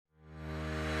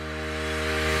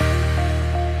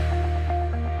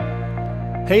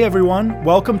Hey everyone,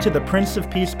 welcome to the Prince of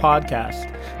Peace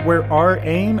podcast, where our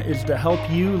aim is to help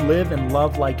you live and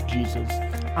love like Jesus.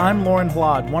 I'm Lorne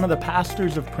Hlad, one of the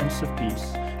pastors of Prince of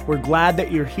Peace. We're glad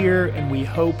that you're here and we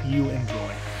hope you enjoy.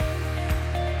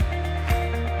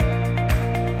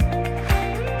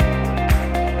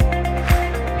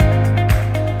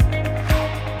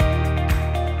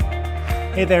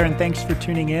 Hey there, and thanks for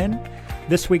tuning in.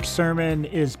 This week's sermon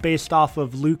is based off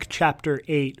of Luke chapter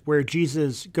 8, where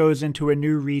Jesus goes into a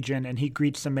new region and he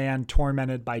greets a man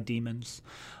tormented by demons.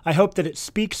 I hope that it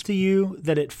speaks to you,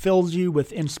 that it fills you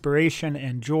with inspiration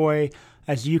and joy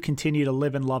as you continue to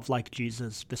live and love like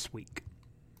Jesus this week.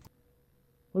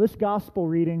 Well, this gospel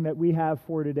reading that we have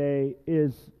for today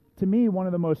is, to me, one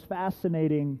of the most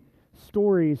fascinating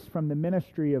stories from the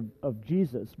ministry of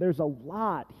Jesus. There's a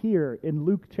lot here in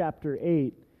Luke chapter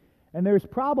 8. And there's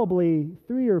probably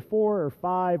 3 or 4 or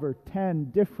 5 or 10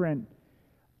 different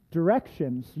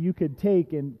directions you could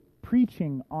take in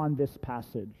preaching on this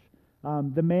passage.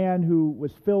 The man who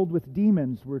was filled with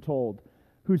demons, we're told,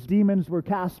 whose demons were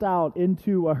cast out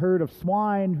into a herd of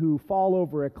swine who fall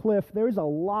over a cliff. There's a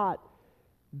lot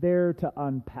there to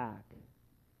unpack.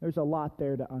 There's a lot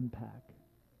there to unpack.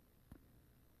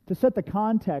 To set the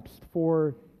context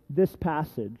for this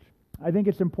passage, I think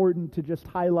it's important to just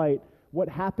highlight what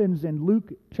happens in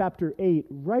Luke chapter 8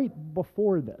 right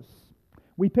before this.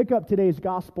 We pick up today's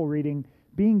gospel reading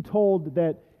being told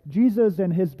that Jesus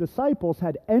and his disciples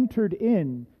had entered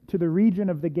into the region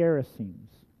of the Gerasenes,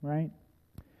 right?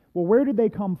 Well, where did they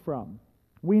come from?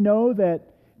 We know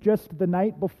that just the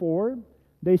night before,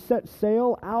 they set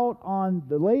sail out on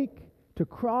the lake to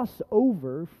cross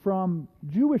over from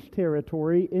Jewish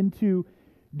territory into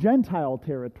Gentile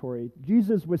territory.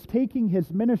 Jesus was taking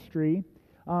his ministry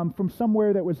from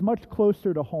somewhere that was much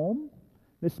closer to home,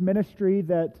 this ministry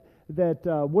that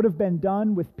would have been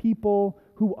done with people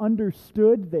who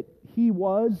understood that he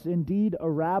was indeed a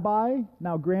rabbi.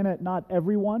 Now, granted, not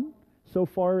everyone so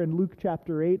far in Luke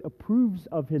chapter 8 approves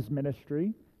of his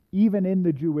ministry, even in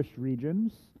the Jewish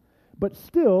regions. But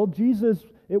still, Jesus,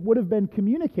 it would have been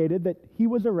communicated that he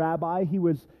was a rabbi. He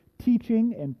was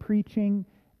teaching and preaching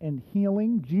and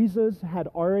healing. Jesus had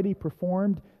already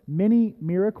performed many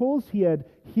miracles. He had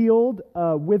healed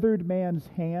a withered man's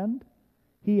hand.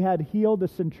 He had healed a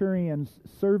centurion's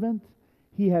servant.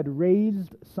 He had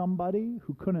raised somebody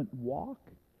who couldn't walk.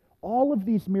 All of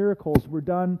these miracles were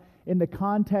done in the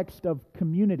context of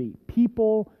community.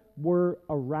 People were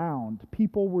around.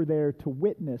 People were there to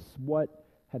witness what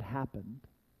had happened.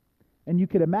 And you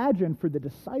could imagine for the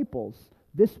disciples,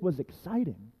 this was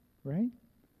exciting, right?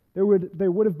 There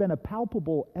would have been a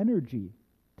palpable energy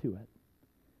to it.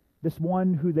 This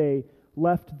one who they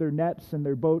left their nets and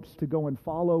their boats to go and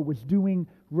follow was doing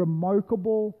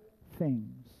remarkable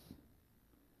things.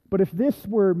 But if this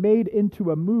were made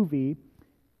into a movie,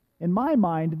 in my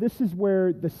mind, this is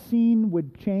where the scene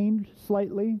would change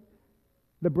slightly.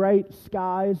 The bright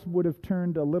skies would have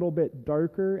turned a little bit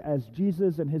darker as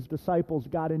Jesus and his disciples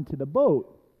got into the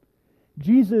boat.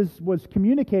 Jesus was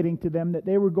communicating to them that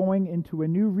they were going into a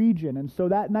new region. And so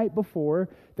that night before,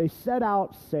 they set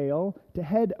out sail to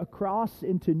head across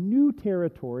into new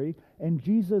territory, and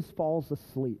Jesus falls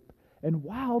asleep. And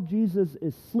while Jesus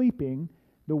is sleeping,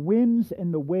 the winds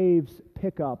and the waves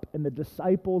pick up, and the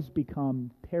disciples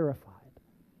become terrified.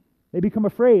 They become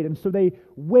afraid, and so they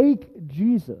wake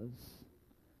Jesus.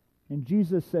 And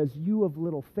Jesus says, "You of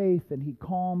little faith," and he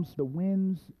calms the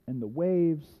winds and the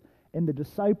waves. And the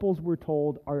disciples, we're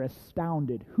told, are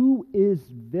astounded. Who is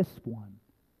this one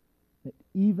that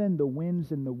even the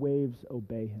winds and the waves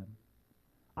obey him?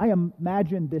 I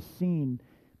imagine this scene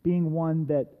being one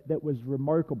that was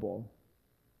remarkable,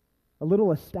 a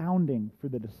little astounding for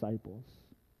the disciples.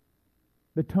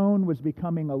 The tone was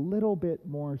becoming a little bit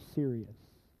more serious.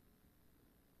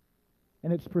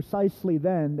 And it's precisely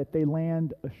then that they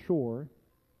land ashore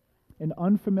in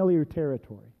unfamiliar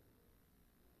territory.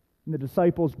 And the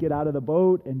disciples get out of the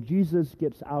boat, and Jesus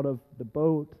gets out of the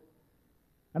boat.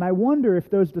 And I wonder if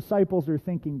those disciples are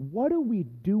thinking, what are we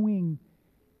doing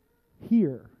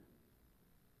here?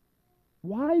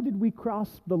 Why did we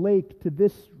cross the lake to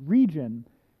this region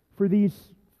for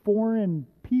these foreign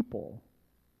people?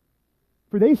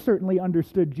 For they certainly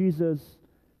understood Jesus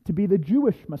to be the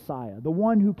Jewish Messiah, the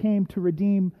one who came to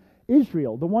redeem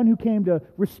Israel, the one who came to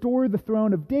restore the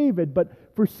throne of David. But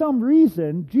for some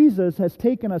reason, Jesus has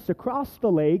taken us across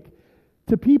the lake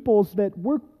to peoples that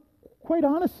we're quite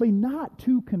honestly not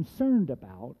too concerned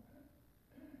about.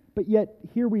 But yet,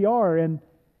 here we are, and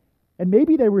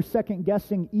maybe they were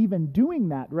second-guessing even doing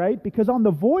that, right? Because on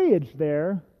the voyage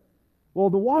there, well,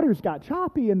 the waters got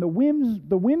choppy, and the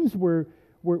winds were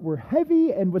were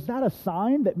heavy, and was that a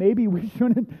sign that maybe we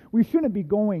shouldn't be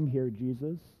going here,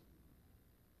 Jesus?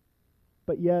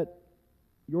 But yet,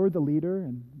 you're the leader,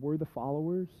 and we're the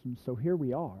followers, and so here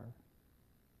we are.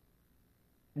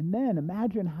 And then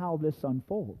imagine how this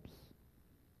unfolds.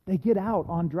 They get out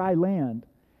on dry land,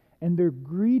 and they're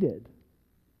greeted,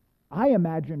 I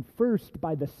imagine, first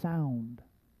by the sounds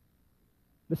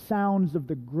of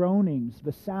the groanings,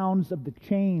 the sounds of the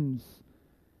chains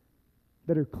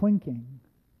that are clinking,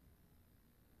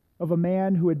 of a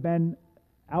man who had been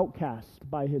outcast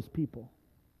by his people.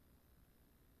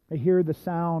 They hear the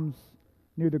sounds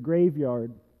near the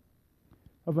graveyard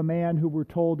of a man who we're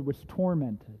told was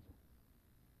tormented,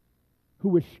 who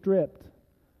was stripped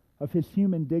of his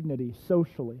human dignity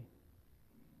socially,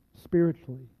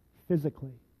 spiritually,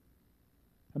 physically.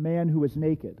 A man who was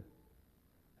naked.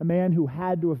 A man who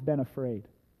had to have been afraid.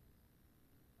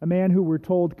 A man who we're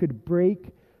told could break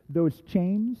those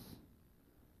chains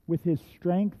with his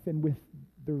strength and with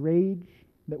the rage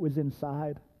that was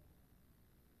inside.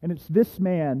 And it's this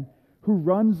man who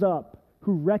runs up,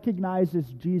 who recognizes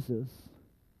Jesus,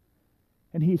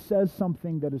 and he says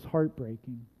something that is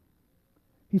heartbreaking.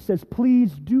 He says,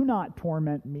 "Please do not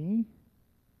torment me.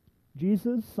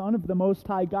 Jesus, Son of the Most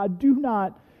High God, do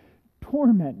not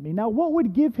torment me." Now, what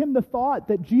would give him the thought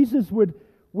that Jesus would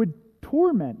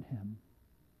torment him?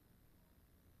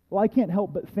 Well, I can't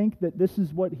help but think that this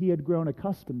is what he had grown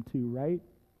accustomed to, right?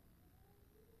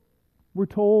 We're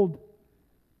told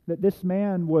that this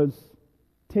man was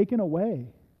taken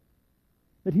away,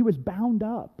 that he was bound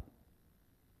up.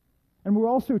 And we're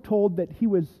also told that he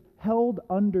was held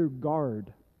under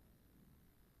guard.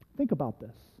 Think about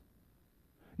this.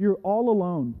 You're all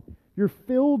alone. You're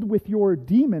filled with your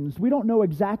demons. We don't know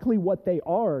exactly what they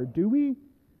are, do we?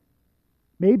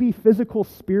 Maybe physical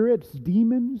spirits,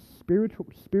 demons,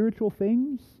 spiritual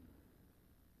things.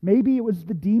 Maybe it was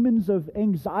the demons of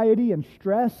anxiety and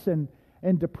stress and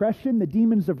depression, the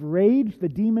demons of rage, the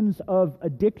demons of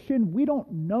addiction. We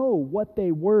don't know what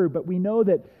they were, but we know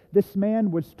that this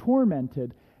man was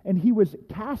tormented and he was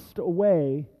cast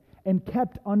away and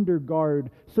kept under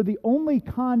guard. So the only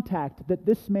contact that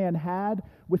this man had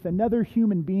with another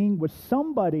human being was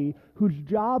somebody whose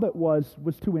job it was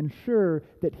to ensure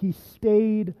that he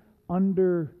stayed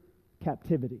under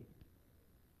captivity.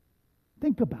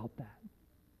 Think about that.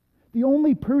 The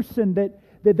only person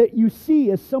that you see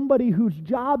is somebody whose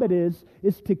job it is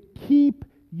to keep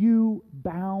you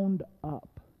bound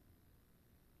up.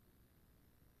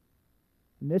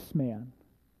 And this man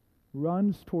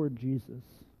runs toward Jesus.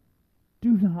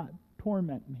 Do not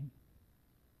torment me.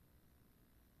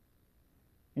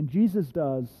 And Jesus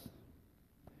does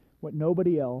what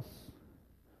nobody else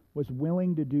was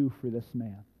willing to do for this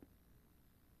man.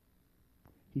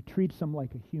 He treats him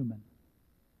like a human.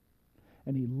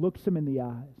 And he looks him in the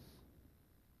eyes.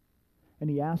 And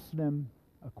he asks them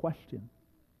a question.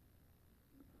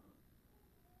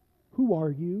 Who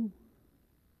are you?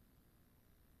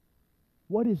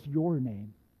 What is your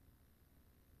name?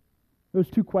 Those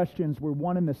two questions were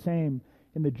one and the same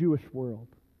in the Jewish world.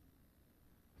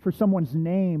 For someone's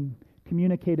name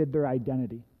communicated their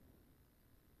identity.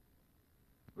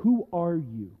 Who are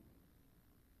you?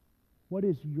 What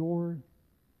is your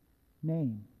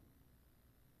name?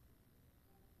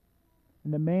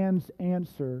 And the man's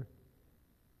answer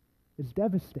is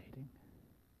devastating.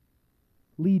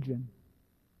 Legion.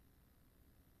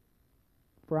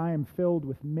 For I am filled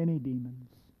with many demons.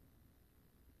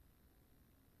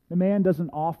 The man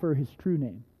doesn't offer his true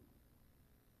name.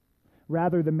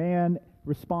 Rather, the man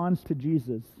responds to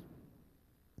Jesus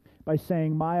by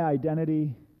saying, my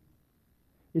identity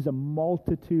is a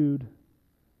multitude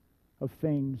of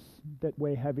things that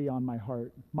weigh heavy on my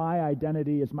heart. My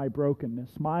identity is my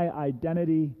brokenness. My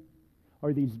identity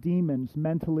are these demons,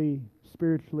 mentally,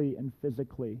 spiritually, and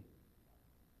physically.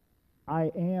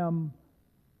 I am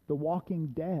the walking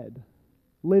dead,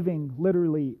 living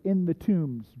literally in the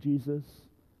tombs, Jesus.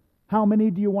 How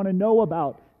many do you want to know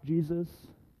about, Jesus?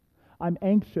 I'm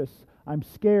anxious. I'm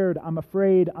scared. I'm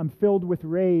afraid. I'm filled with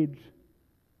rage.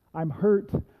 I'm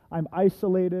hurt. I'm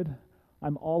isolated.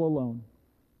 I'm all alone.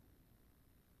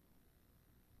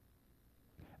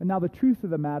 And now the truth of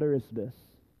the matter is this.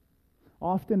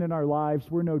 Often in our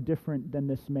lives, we're no different than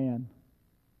this man.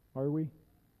 Are we?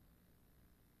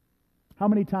 How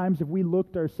many times have we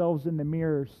looked ourselves in the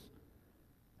mirrors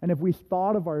and have we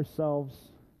thought of ourselves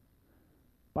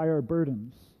by our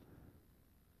burdens,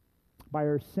 by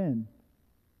our sin,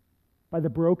 by the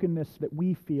brokenness that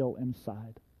we feel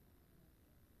inside?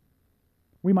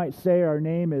 We might say our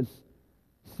name is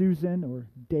Susan or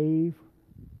Dave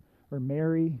or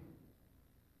Mary,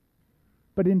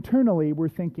 but internally we're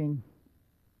thinking,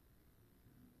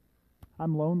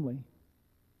 I'm lonely.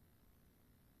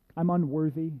 I'm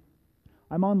unworthy.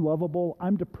 I'm unlovable.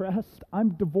 I'm depressed. I'm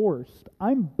divorced.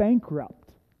 I'm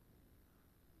bankrupt.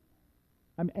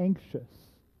 I'm anxious.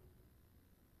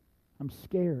 I'm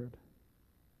scared.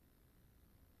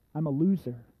 I'm a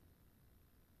loser.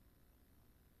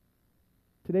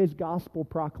 Today's gospel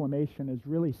proclamation is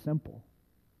really simple,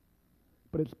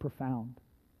 but it's profound.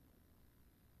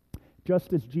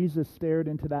 Just as Jesus stared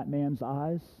into that man's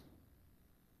eyes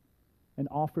and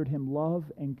offered him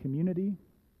love and community,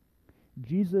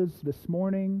 Jesus this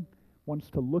morning wants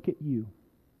to look at you,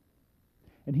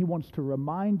 and he wants to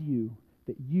remind you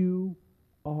that you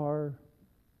are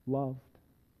loved.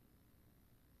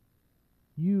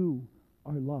 You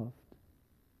are loved.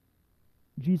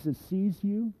 Jesus sees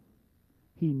you.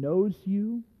 He knows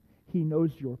you. He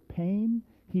knows your pain.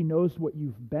 He knows what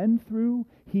you've been through.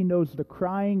 He knows the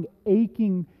crying,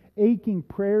 aching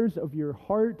prayers of your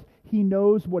heart. He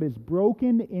knows what is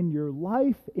broken in your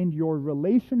life, in your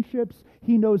relationships.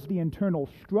 He knows the internal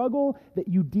struggle that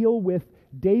you deal with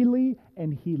daily,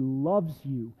 and he loves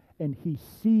you, and he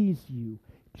sees you.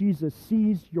 Jesus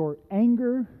sees your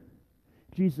anger.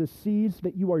 Jesus sees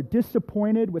that you are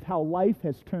disappointed with how life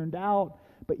has turned out,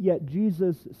 but yet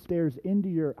Jesus stares into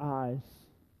your eyes,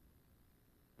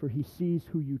 for he sees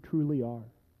who you truly are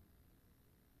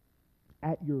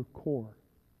at your core,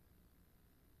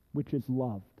 which is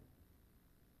loved,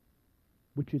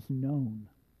 which is known,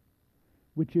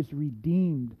 which is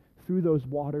redeemed through those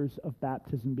waters of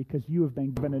baptism because you have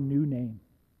been given a new name,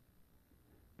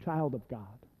 child of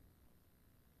God.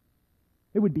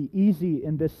 It would be easy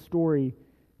in this story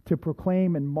to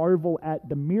proclaim and marvel at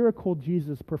the miracle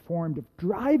Jesus performed of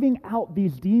driving out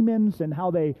these demons and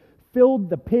how they filled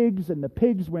the pigs and the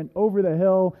pigs went over the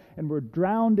hill and were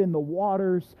drowned in the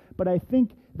waters. But I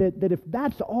think that if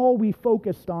that's all we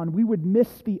focused on, we would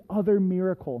miss the other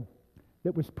miracle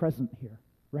that was present here,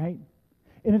 right?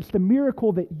 And it's the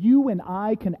miracle that you and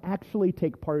I can actually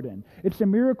take part in. It's a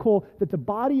miracle that the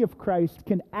body of Christ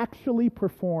can actually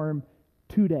perform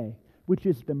today, which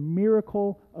is the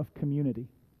miracle of community.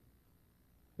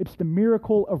 It's the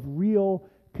miracle of real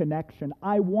connection.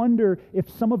 I wonder if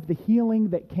some of the healing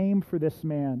that came for this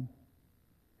man,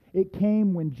 it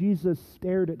came when Jesus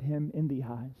stared at him in the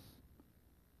eyes.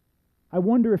 I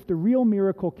wonder if the real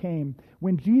miracle came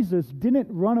when Jesus didn't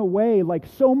run away like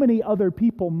so many other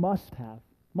people must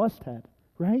have,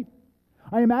 right?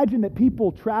 I imagine that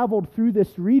people traveled through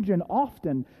this region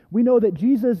often. We know that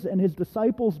Jesus and his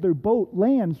disciples, their boat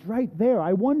lands right there.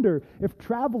 I wonder if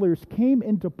travelers came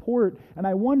into port, and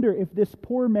I wonder if this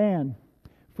poor man,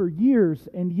 for years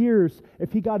and years,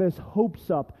 if he got his hopes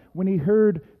up when he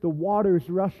heard the waters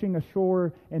rushing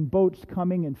ashore and boats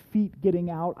coming and feet getting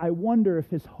out. I wonder if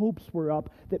his hopes were up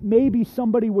that maybe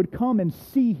somebody would come and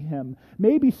see him.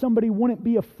 Maybe somebody wouldn't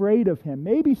be afraid of him.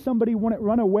 Maybe somebody wouldn't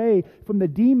run away from the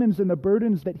demons and the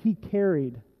burdens that he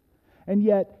carried. And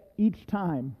yet, each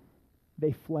time,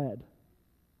 they fled.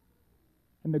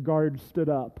 And the guard stood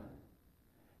up.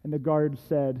 And the guard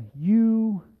said,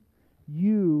 You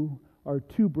are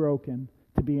too broken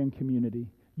to be in community.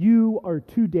 You are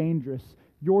too dangerous.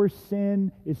 Your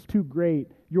sin is too great.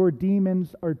 Your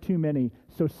demons are too many.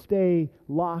 So stay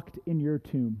locked in your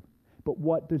tomb. But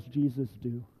what does Jesus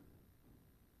do?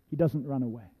 He doesn't run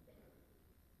away.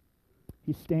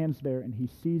 He stands there and he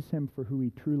sees him for who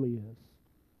he truly is.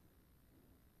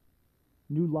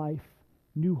 New life,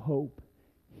 new hope,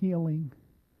 healing,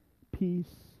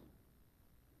 peace,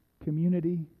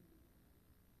 community,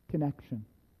 connection.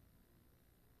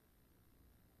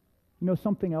 You know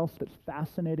something else that's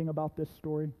fascinating about this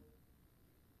story?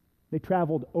 They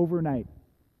traveled overnight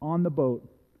on the boat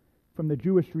from the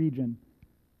Jewish region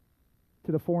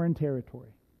to the foreign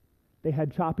territory. They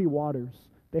had choppy waters.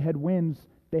 They had winds.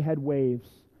 They had waves.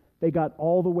 They got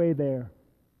all the way there.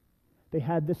 They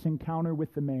had this encounter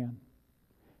with the man.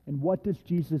 And what does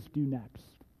Jesus do next?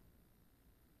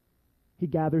 He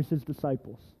gathers his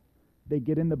disciples. They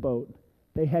get in the boat.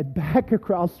 They head back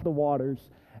across the waters,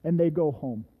 and they go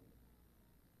home.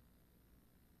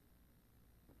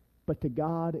 But to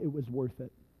God, it was worth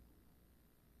it.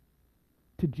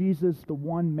 To Jesus, the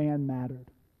one man mattered.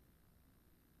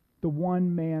 The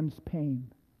one man's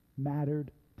pain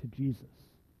mattered to Jesus.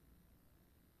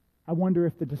 I wonder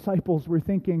if the disciples were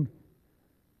thinking,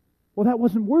 well, that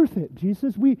wasn't worth it,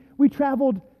 Jesus. We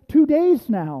traveled 2 days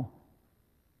now.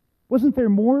 Wasn't there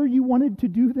more you wanted to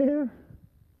do there?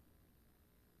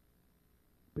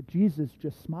 But Jesus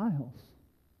just smiles.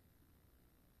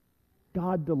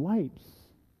 God delights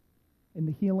in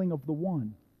the healing of the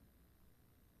one.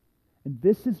 And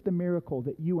this is the miracle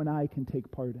that you and I can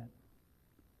take part in.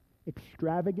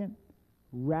 Extravagant,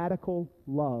 radical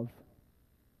love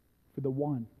for the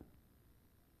one.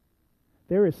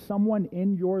 There is someone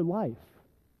in your life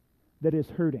that is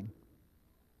hurting.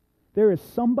 There is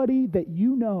somebody that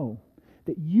you know,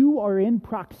 that you are in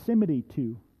proximity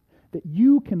to, that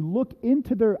you can look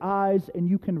into their eyes and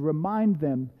you can remind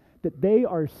them that they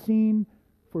are seen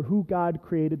for who God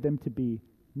created them to be,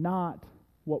 not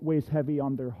what weighs heavy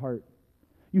on their heart.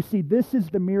 You see, this is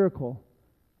the miracle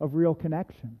of real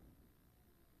connection.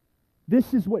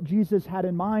 This is what Jesus had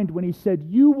in mind when he said,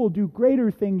 "You will do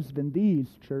greater things than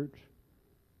these, church."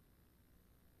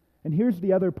 And here's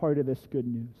the other part of this good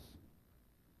news.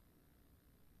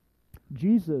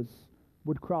 Jesus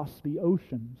would cross the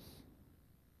oceans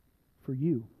for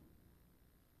you.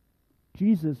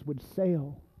 Jesus would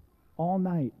sail all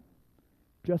night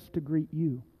just to greet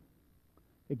you,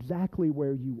 exactly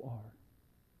where you are.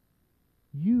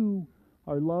 You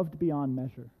are loved beyond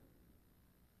measure.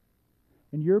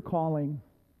 And your calling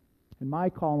and my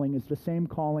calling is the same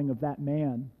calling of that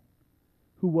man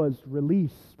who was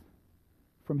released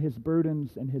from his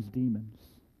burdens and his demons,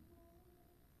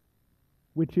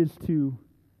 which is to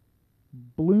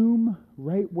bloom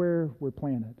right where we're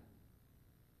planted.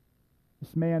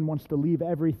 This man wants to leave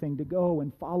everything to go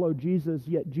and follow Jesus,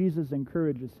 yet Jesus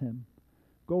encourages him.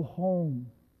 Go home.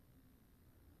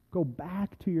 Go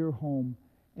back to your home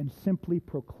and simply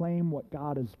proclaim what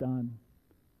God has done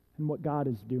and what God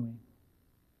is doing.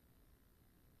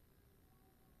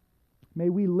 May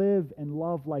we live and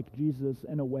love like Jesus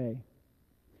in a way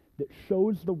that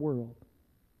shows the world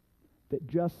that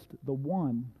just the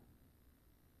one,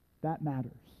 that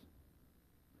matters.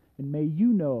 And may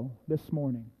you know this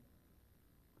morning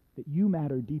that you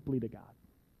matter deeply to God.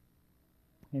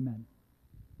 Amen.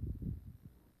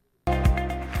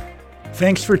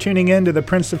 Thanks for tuning in to the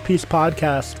Prince of Peace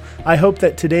podcast. I hope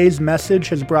that today's message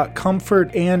has brought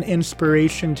comfort and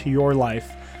inspiration to your life.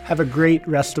 Have a great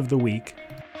rest of the week.